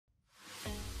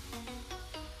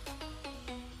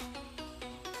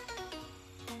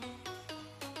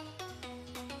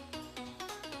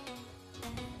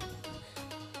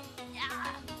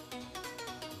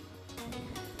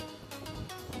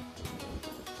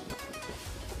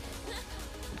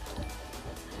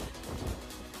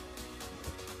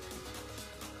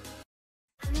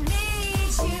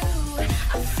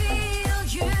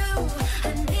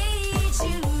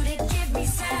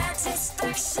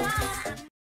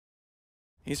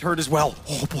He's hurt as well.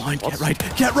 Oh, blind, get right,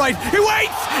 get right. He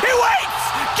waits, he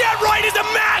waits! Get right is a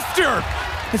master!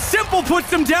 Simple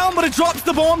puts him down, but it drops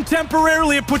the bomb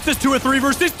temporarily. It puts us to a 3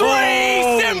 versus 3.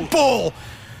 Oh. Simple!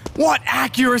 What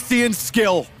accuracy and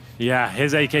skill. Yeah,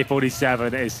 his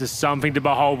AK-47 is just something to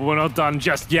behold, but we're not done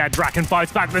just yet. Draken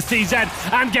fights back the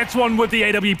CZ and gets one with the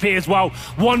AWP as well.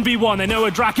 1v1, they know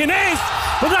where Draken is,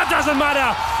 but that doesn't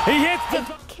matter. He hits the...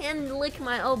 I can lick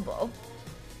my elbow.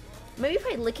 Maybe if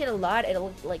I lick it a lot,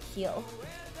 it'll like heal.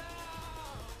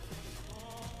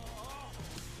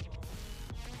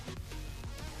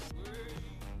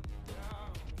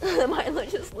 Milo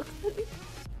just looks at me.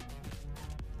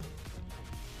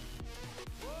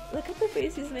 Look at the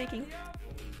face he's making.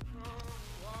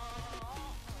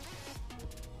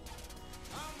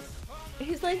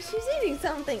 He's like, she's eating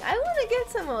something. I want to get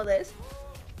some of this.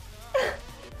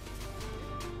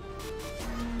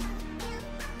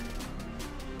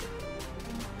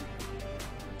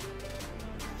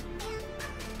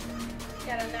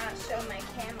 Gotta not show my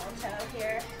camel toe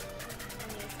here in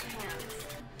these pants.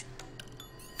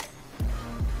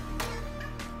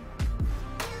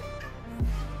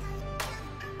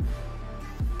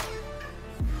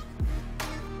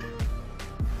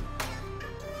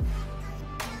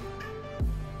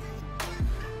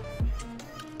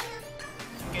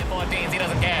 Get 14s, he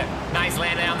doesn't care. Nice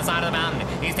landing down the side of the mountain.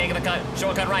 He's taking the cut,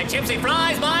 shortcut right. Chipsy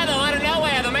flies by though, out of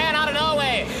nowhere. The man out of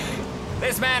nowhere.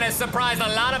 This man has surprised a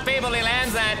lot of people. He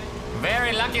lands that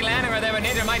very lucky landing right there, but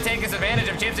Ninja might take this advantage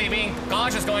of Chipsy being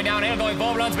cautious going downhill, going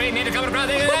full-blown speed. Ninja coming across.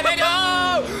 Ninja!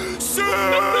 Oh! Sick!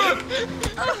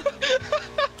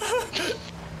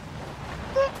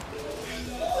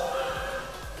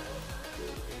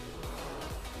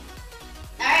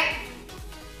 Alright.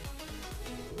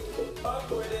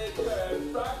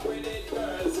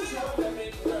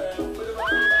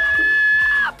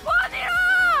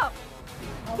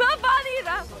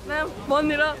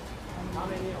 Bonira!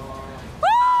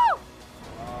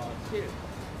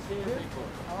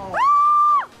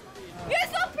 You're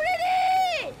so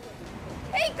pretty!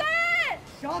 Hey girl!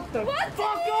 Shut the What's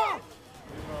fuck it? up!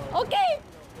 Okay.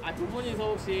 아, 두 분이서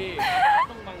혹시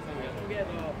활동 방송이요?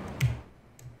 together.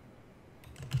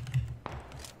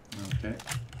 Okay.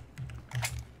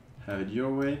 Have it your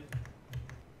way.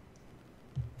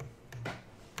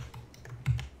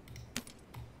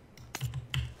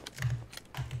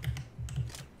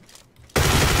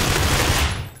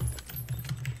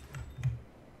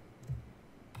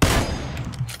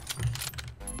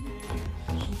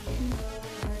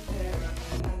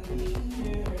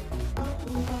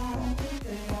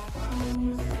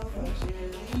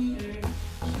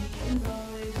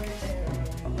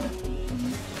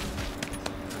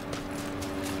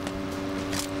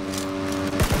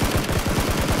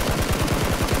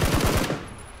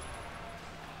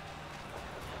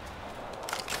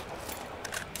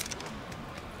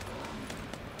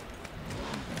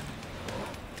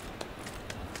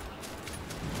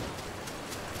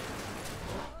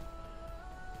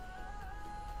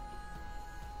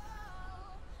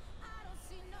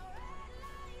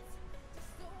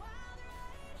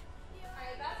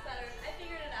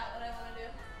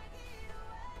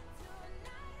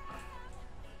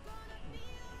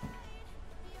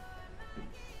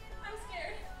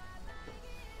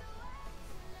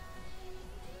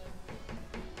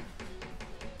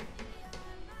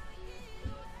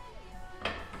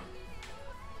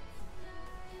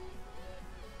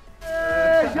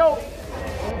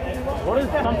 What is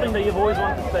something that you've always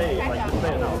wanted to say? Like, just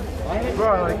say it now.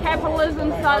 Bro, like,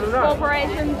 Capitalism sucks,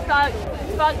 corporations suck,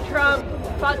 fuck Trump,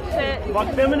 fuck shit.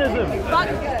 Fuck feminism. Fuck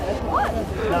what?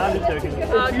 Nah, I'm just joking.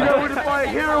 you know where to buy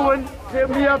heroin, hit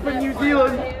me up in New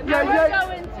Zealand. Yeah, I won't go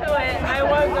into it. I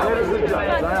won't go into it. I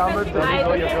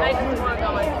just won't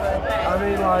go into it. I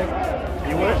mean, like,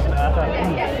 You wish?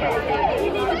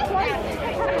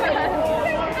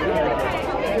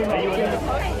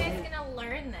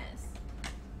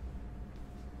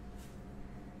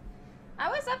 I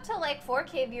was up to like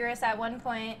 4K viewers at one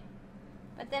point,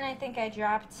 but then I think I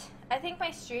dropped. I think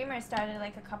my streamer started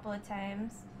like a couple of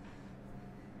times.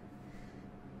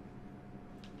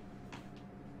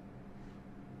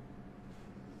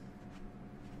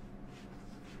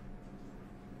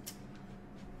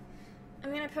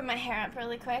 I'm gonna put my hair up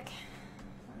really quick.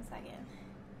 1 second.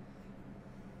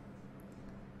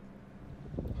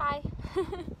 Hi.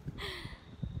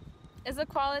 Is the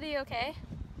quality okay?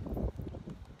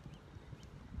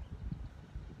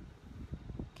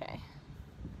 Okay.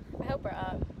 I hope we're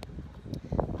up.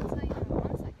 I'll tell you in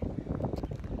 1 second.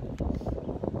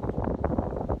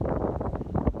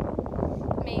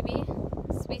 Maybe.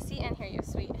 We see and hear you,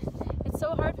 sweet. It's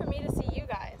so hard for me to see you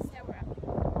guys. Yeah, we're up.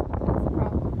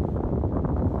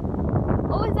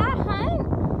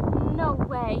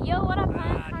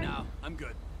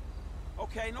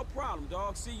 Okay, no problem,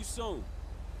 dog. See you soon.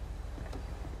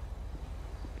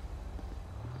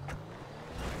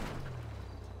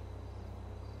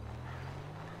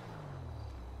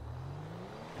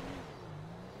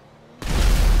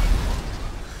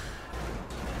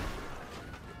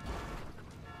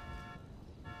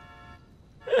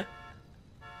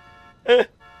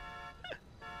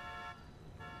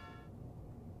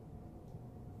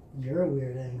 You're a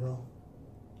weird angle.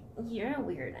 You're a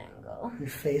weird angle. Your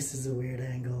face is a weird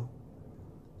angle.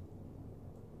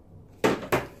 You're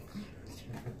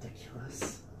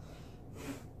ridiculous.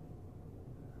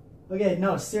 Okay,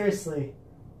 no, seriously.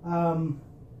 Oh,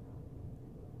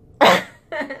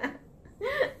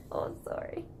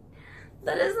 sorry.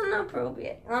 That is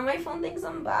inappropriate. My phone thinks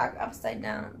I'm back upside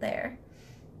down there.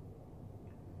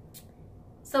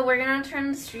 So we're gonna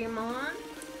turn the stream on.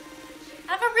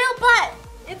 I have a real butt!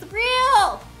 It's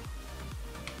real!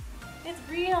 It's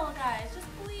real, guys. Just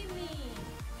believe me.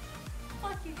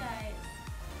 Fuck you guys.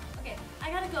 Okay,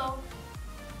 I gotta go.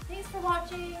 Thanks for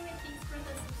watching. Thanks for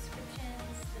the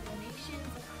subscriptions, the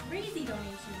donations, the crazy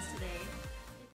donations today.